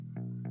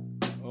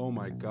Oh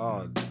my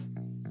God.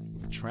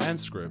 The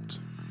transcript.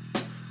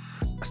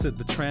 I said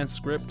the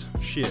transcript,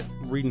 shit,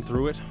 reading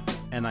through it,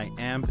 and I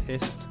am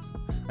pissed.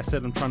 I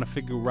said I'm trying to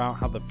figure out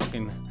how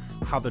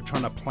they're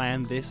trying to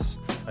plan this.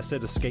 I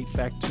said escape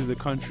back to the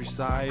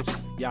countryside.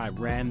 Yeah, I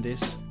ran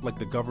this like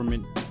the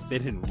government. They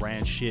didn't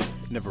ran shit,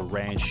 never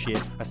ran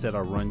shit. I said I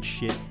run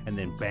shit, and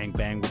then bang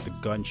bang with the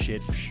gun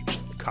shit.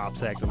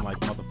 Cops acting like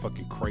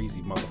motherfucking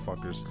crazy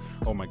motherfuckers.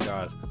 Oh my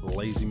God,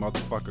 lazy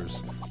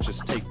motherfuckers.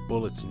 Just take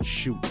bullets and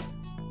shoot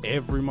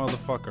every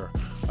motherfucker.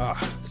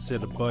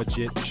 Said a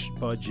budget,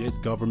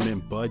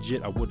 government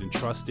budget. I wouldn't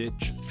trust it.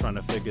 Trying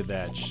to figure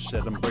that.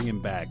 Said I'm bringing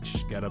back.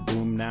 Got a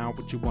boom now.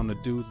 What you wanna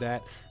do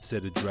that?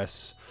 Said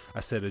address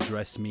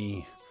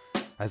me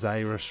as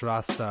Irish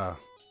Rasta.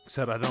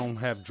 Said I don't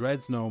have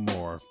dreads no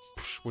more.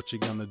 What you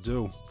gonna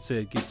do?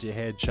 Said get your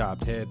head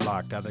chopped,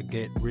 headlock. Gotta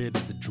get rid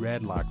of the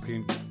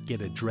dreadlock.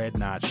 Get a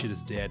dreadnought. Shit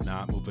is dead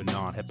not moving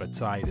on.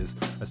 Hepatitis.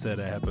 I said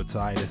a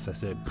hepatitis. I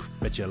said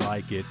bet you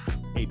like it.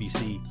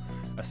 ABC.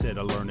 I said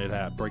I learned it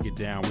out. Break it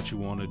down. What you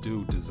wanna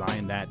do?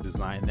 Design that.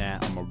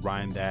 I'ma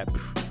rhyme that.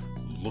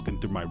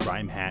 Looking through my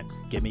rhyme hat,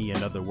 get me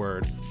another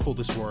word. Pull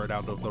this word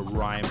out of the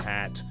rhyme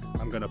hat.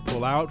 I'm gonna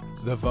pull out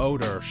the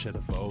voter. Shit, a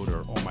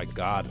voter. Oh my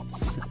God.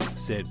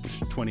 Said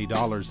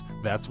 $20.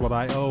 That's what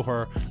I owe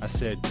her. I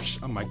said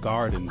on my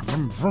garden,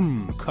 vroom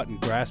vroom, cutting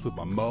grass with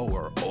my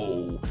mower.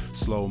 Oh,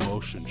 slow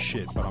motion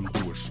shit, but I'm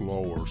doing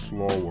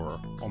slower.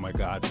 Oh my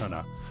God, trying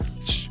to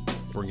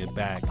bring it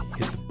back.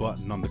 Hit the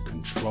button on the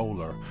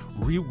controller.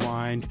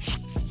 Rewind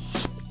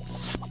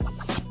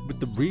with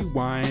the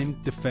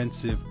rewind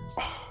defensive.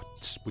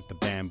 With the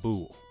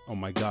bamboo. Oh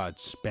my God,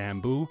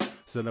 bamboo.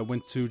 Said I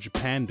went to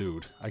Japan,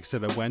 dude. I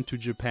said I went to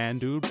Japan,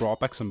 dude.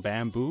 Brought back some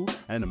bamboo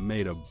and I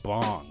made a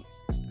bong.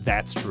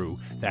 That's true.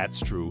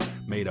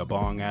 Made a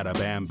bong out of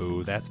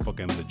bamboo. That's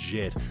fucking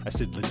legit. I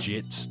said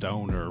legit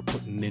stoner,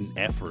 putting in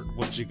effort.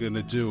 What you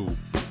gonna do?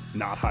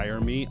 Not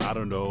hire me? I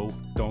don't know.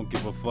 Don't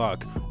give a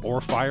fuck.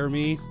 Or fire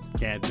me?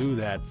 Can't do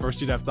that.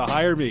 First you'd have to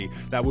hire me.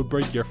 That would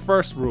break your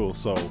first rule.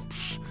 So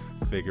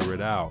figure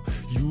it out.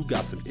 You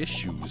got some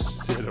issues.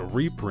 Said a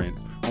reprint.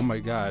 Oh my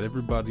God,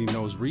 everybody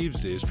knows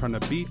Reeves is trying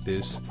to beat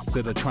this.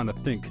 Instead of trying to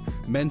think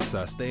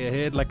Mensa, stay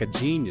ahead like a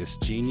genius.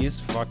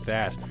 Fuck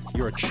that.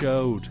 You're a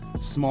chode.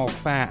 Small,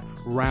 fat,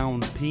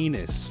 round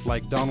penis.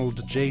 Like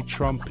Donald J.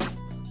 Trump.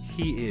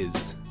 He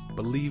is.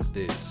 Believe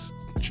this.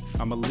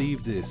 I'ma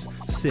leave this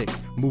sick,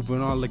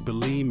 moving on like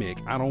bulimic.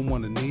 I don't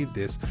wanna need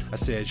this. I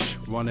said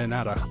running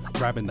out of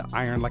grabbing the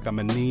iron like I'm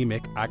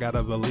anemic. I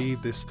gotta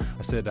believe this.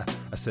 I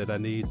said I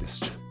need this.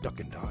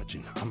 Ducking,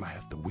 dodging. I might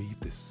have to weave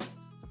this.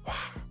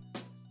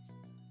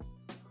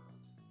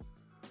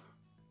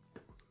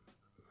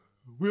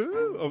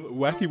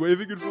 Wacky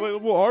waving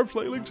inflatable arm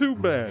flailing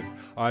tube man.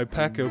 I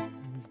pack a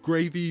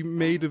gravy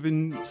made of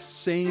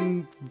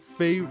insane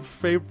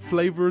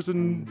flavors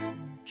and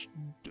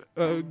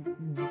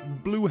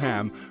blue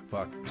ham.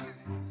 Fuck.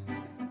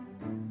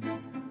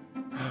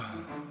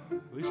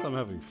 At least I'm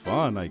having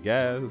fun, I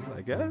guess.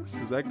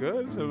 Is that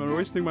good? Am I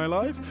wasting my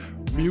life?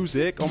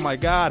 Music. Oh my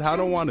God, I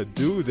don't want to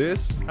do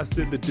this. I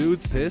said the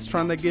dude's pissed,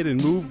 trying to get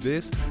and move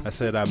this. I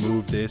said I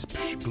moved this.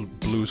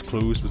 Blues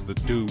Clues was the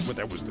dude.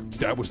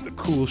 That was the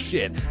cool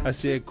shit. I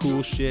said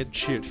cool shit.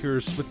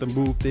 Here's with the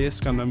move this.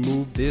 Gonna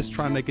move this.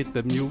 Trying to get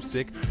the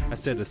music. I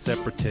said a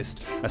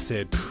separatist. I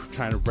said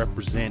trying to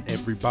represent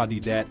everybody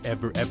that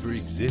ever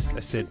exists. I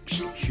said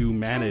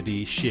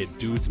humanity. Shit,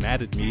 dude's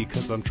mad at me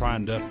because I'm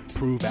trying to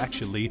prove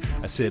actually.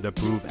 I said to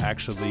prove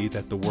actually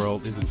that the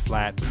world isn't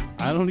flat.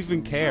 I don't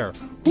even care.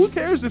 Who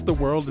cares if the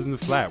world isn't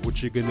flat?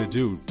 What you gonna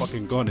do?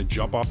 Fucking gonna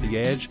jump off the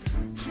edge?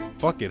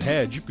 Fuck it,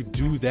 head. You could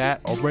do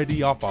that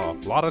already off a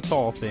lot of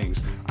tall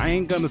things. I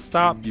ain't gonna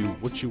stop you.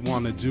 What you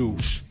wanna do?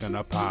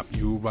 Gonna pop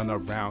you, run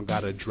around,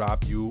 gotta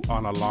drop you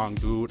on a long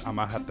dude.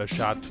 I'ma have to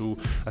shot too.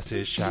 I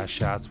said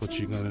shots. What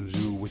you gonna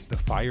do with the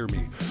fire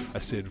me? I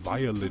said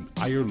violent,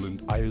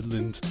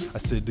 Ireland. I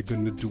said they're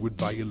gonna do it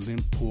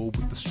violent. Pull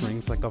with the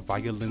strings like a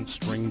violent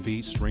string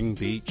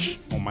beat.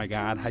 Oh my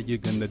God, how you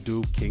gonna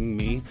do? King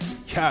me?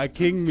 Yeah,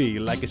 king me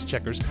like it's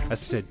checkers. I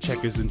said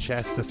checkers and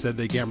chess. I said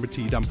they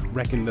guaranteed I'm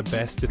wrecking the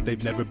best if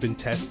they've never been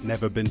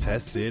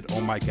tested.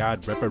 Oh my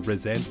God,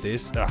 represent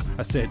this.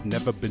 I said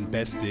never been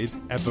bested.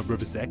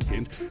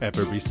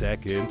 Every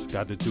second.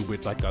 Gotta do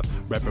it like a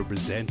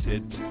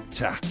represented.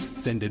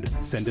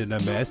 Sending a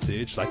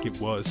message like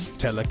it was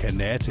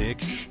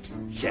telekinetic.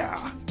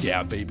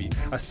 Yeah, baby.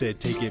 I said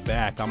take it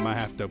back. I'ma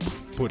have to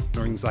put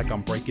things like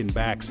I'm breaking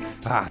backs.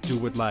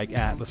 Do it like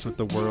Atlas with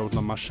the world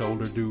on my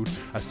shoulder, dude.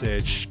 I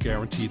said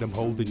guaranteed I'm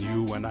holding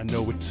you and I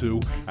know it too.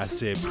 I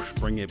said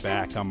bring it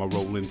back. I'm a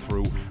rolling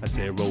through. I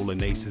said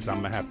rolling aces.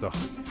 I'ma have to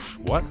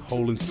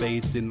holding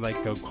spades in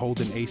like a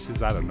holding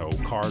aces. I don't know.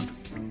 Card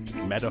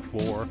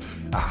metaphor.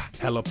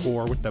 Hella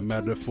poor with the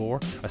metaphor.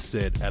 I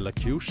said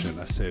elocution.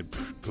 I said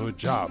good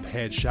job.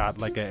 Headshot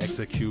like an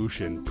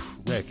execution.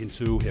 reckon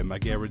to him. I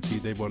guarantee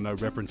they want a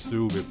reference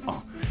to him.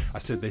 I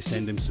said they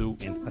send him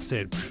suiting. I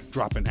said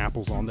dropping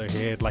apples on their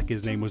head like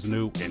his name was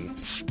Newton.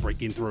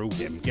 Breaking through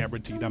him,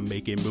 guaranteed I'm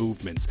making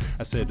movements.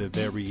 I said a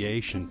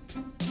variation,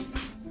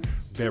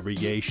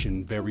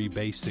 very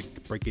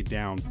basic. Break it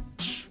down,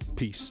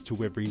 peace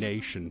to every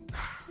nation.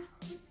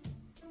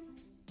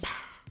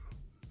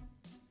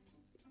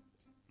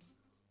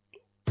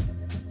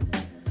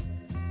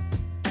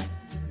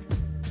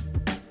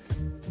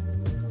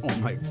 Oh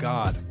my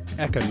God,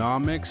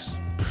 economics.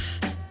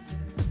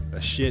 A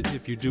shit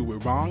if you do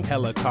it wrong,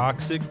 hella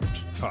toxic,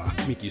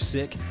 make you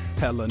sick,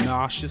 hella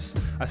nauseous.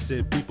 I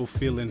said people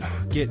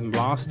getting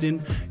lost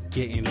in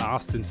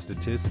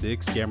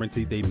statistics,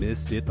 guaranteed they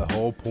missed it, the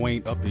whole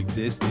point of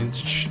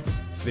existence.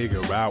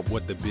 Figure out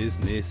what the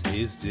business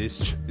is,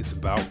 it's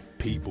about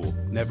people,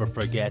 never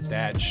forget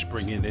that.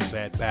 Bringing this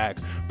head back,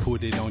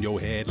 put it on your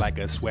head like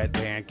a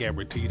sweatband,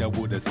 guaranteed I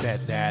would've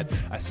said that.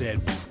 I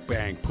said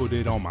bang, put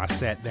it on my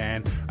set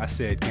then. I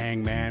said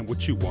gang man,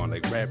 what you wanna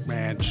rep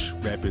man,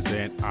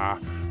 represent,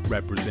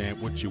 represent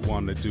what you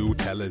wanna do,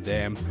 telling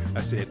them.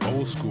 I said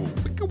old school,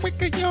 wicka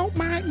wicka yo,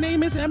 my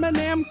name is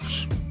Eminem.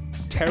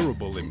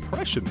 Terrible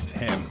impression of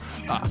him.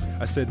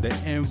 I said the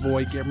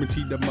envoy,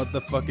 guaranteed the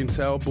motherfucking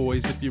tell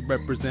boys. If you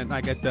represent,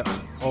 I got the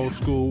old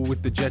school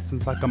with the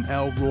Jetsons like I'm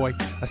Elroy.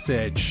 I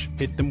said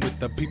hit them with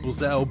the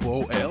people's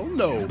elbow. Hell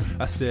no.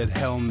 I said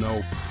hell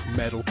no.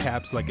 Metal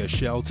caps like a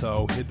shell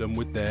toe. Hit them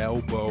with the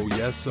elbow.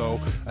 Yes so.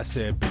 I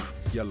said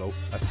yellow.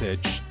 I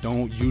said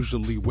don't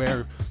usually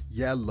wear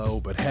yellow,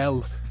 but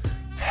hell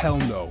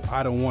no,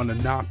 I don't want to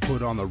not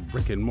put on the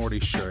Rick and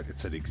Morty shirt. It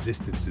said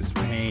existence is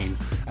pain.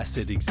 I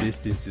said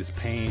existence is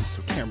pain.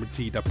 So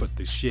guaranteed I put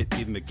the shit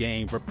in the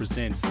game.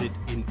 Represent,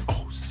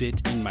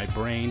 sit in my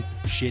brain.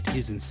 Shit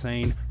is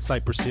insane.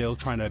 Cypress Hill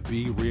trying to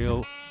be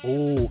real.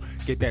 Oh,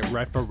 get that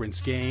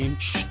reference game.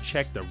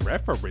 Check the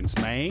reference,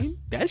 man.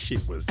 That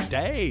shit was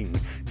dang,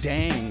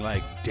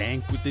 like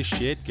dank with this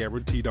shit.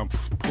 Guaranteed I'm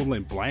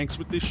pulling blanks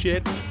with this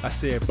shit. I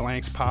said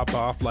blanks pop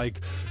off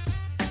like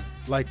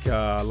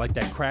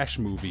that Crash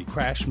movie.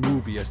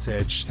 I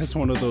said that's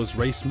one of those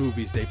race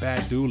movies. They bad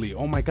dually.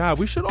 Oh my God,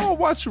 we should all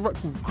watch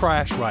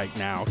Crash right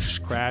now.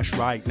 Crash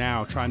right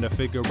now. Trying to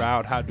figure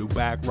out how to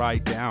back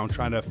right down.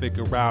 Trying to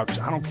figure out.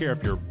 I don't care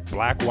if you're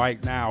black,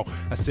 white now.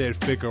 I said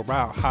figure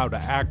out how to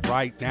act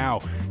right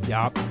now.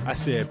 Yup. I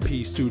said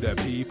peace to the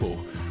people.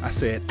 I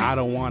said I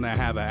don't want to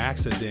have an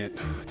accident.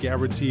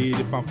 Guaranteed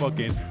if I'm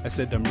I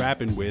said I'm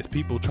rapping with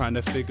people trying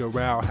to figure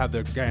out how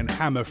they're getting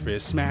hammer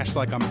fist. Smash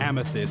like I'm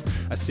amethyst.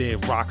 I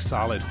said rock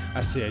solid.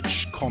 I said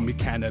call me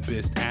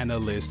cannabis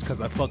analyst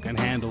cause I fucking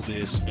handle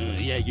this.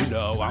 Yeah, you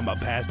know I'ma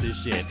pass this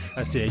shit.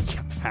 I said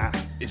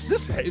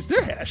is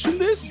there hash in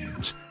this?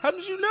 How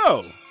did you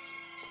know?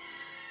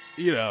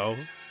 You know,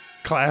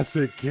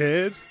 classic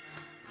kid.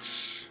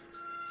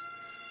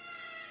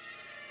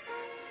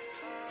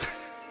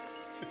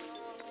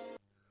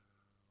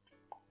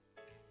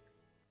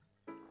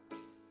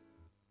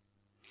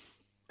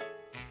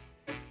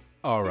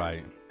 All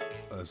right,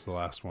 that's the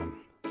last one.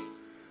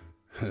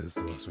 That's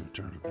the last one.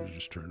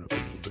 Just turn up a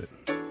little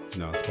bit.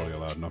 No, it's probably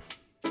loud enough.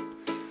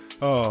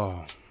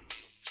 Oh,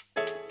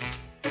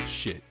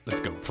 shit.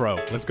 Let's go pro.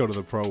 Let's go to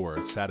the pro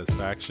word.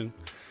 Satisfaction.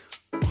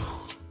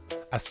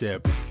 I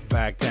said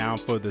back down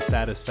for the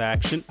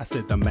satisfaction. I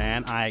said the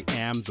man I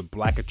am, the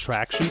black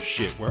attraction.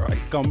 Shit, where I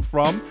come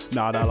from,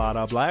 not a lot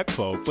of black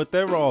folk, but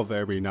they're all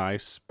very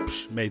nice.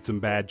 Made some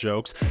bad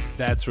jokes,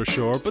 that's for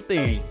sure, but they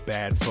ain't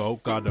bad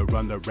folk. Gotta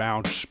run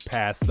around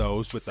past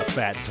those with the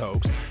fat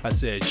tokes. I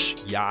said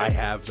yeah, I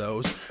have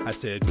those. I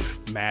said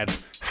mad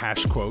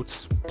hash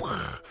quotes.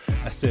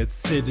 I said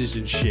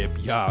citizenship,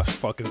 yeah,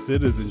 fucking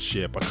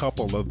citizenship. A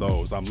couple of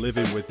those, I'm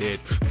living with it.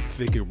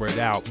 Figure it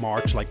out,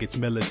 march like it's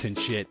militant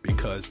shit,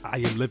 because I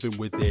am living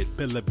with it.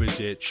 Pillar is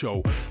it,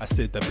 show. I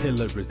said the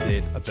pillar is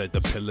it. I said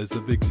the pillars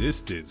of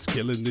existence.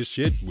 Killing this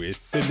shit with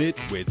the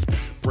nitwits.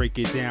 Break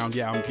it down,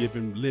 yeah, I'm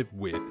giving live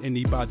with.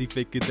 Anybody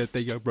thinking that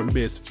they are a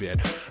misfit.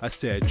 I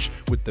said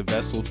with the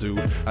vessel dude.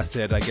 I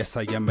said I guess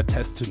I am a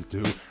testament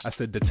to. I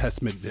said the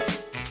testament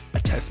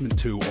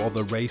to all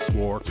the race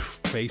war,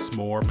 face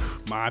more.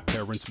 My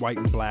parents white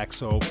and black,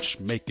 so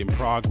making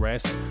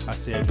progress. I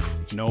said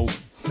no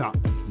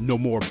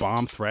more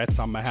bomb threats.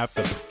 I'ma have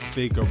to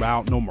figure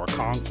out no more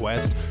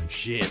conquest.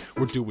 Shit,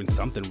 we're doing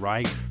something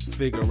right.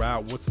 Figure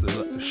out what's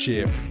the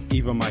shit.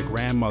 Even my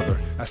grandmother,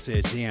 I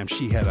said damn,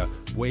 she had a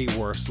way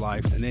worse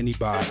life than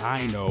anybody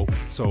I know.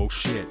 So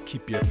shit,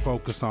 keep your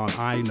focus on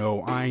I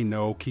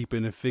know.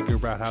 Keeping to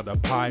figure out how the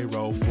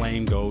pyro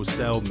flame goes.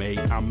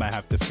 Cellmate, I'ma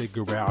have to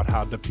figure out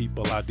how the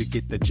people out to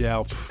get the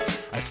gel.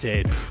 I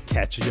said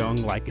catch a young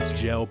like it's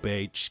gel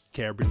bait.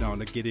 Carry on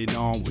to get it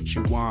on what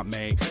you want,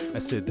 mate. I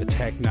said the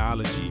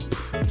technology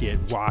get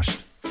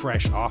washed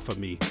fresh off of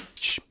me.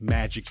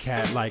 magic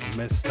cat like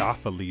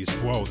Mephistopheles.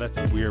 Whoa, that's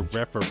a weird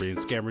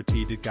reference.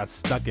 Guaranteed it got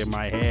stuck in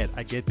my head.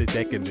 I get the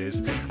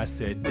decadence. I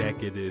said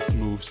decadence,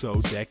 move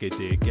so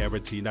decadent.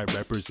 Guaranteed I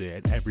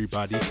represent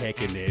everybody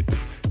hecking it.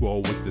 Whoa,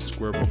 with the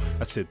scribble.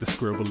 I said the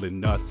scribbling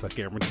nuts. I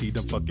guaranteed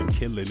I'm fucking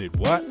killing it.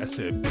 What? I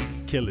said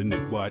killing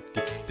it. What?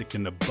 Get stick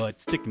in the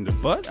butt. Stick in the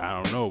butt?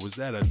 I don't know. Was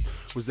that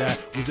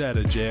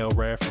a jail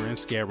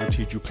reference?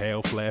 Guaranteed you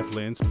pale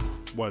flatlands.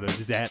 What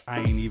is that? I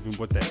ain't even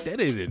what that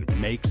didn't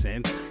make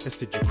sense. I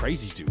said you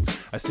crazy dude.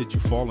 I said you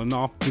falling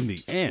off in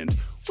the end.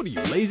 What are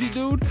you, lazy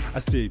dude? I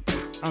said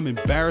I'm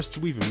embarrassed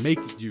to even make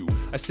it you.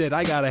 I said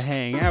I gotta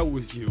hang out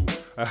with you.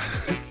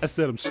 I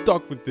said I'm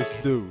stuck with this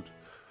dude.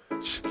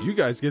 You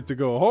guys get to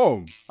go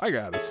home. I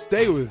gotta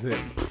stay with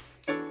him.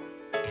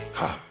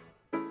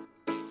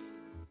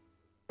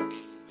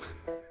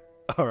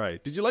 All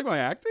right. Did you like my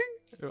acting?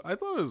 I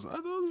thought it was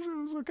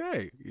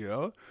okay. You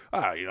know,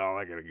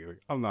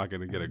 I'm not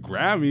gonna get a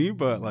Grammy,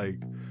 but like,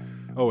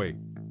 oh wait,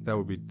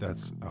 oh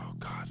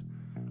god,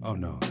 oh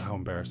no, how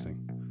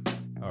embarrassing.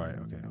 All right,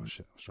 okay, oh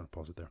shit, I was trying to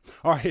pause it there.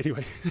 All right,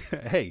 anyway,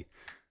 hey,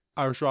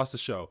 Irish Rasta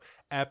Show,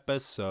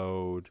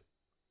 episode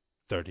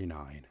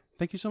 39.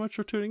 Thank you so much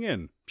for tuning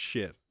in.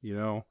 Shit, you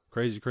know,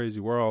 crazy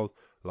world,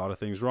 a lot of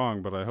things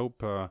wrong, but I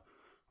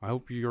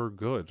hope you're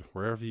good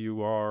wherever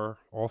you are.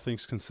 All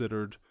things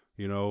considered,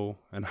 you know,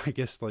 and I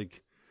guess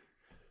like.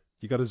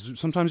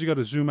 Sometimes you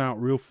gotta zoom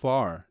out real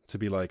far to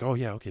be like, oh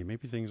yeah, okay,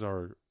 maybe things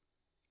are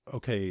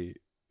okay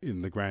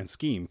in the grand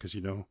scheme. Because,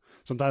 you know,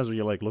 sometimes when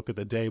you like look at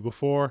the day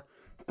before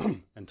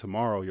and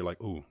tomorrow, you're like,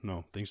 oh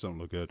no, things don't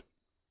look good.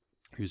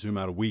 You zoom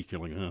out a week,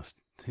 you're like,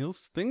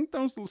 things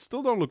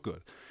still don't look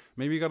good.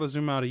 Maybe you gotta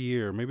zoom out a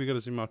year. Maybe you gotta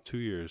zoom out 2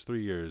 years,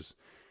 3 years,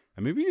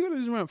 and maybe you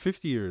gotta zoom out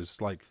 50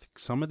 years. Like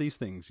some of these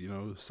things, you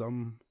know,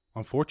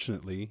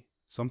 unfortunately,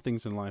 some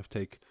things in life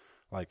take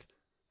like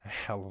a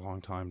hell of a long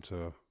time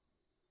to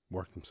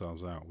work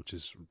themselves out, which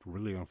is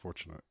really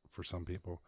unfortunate for some people.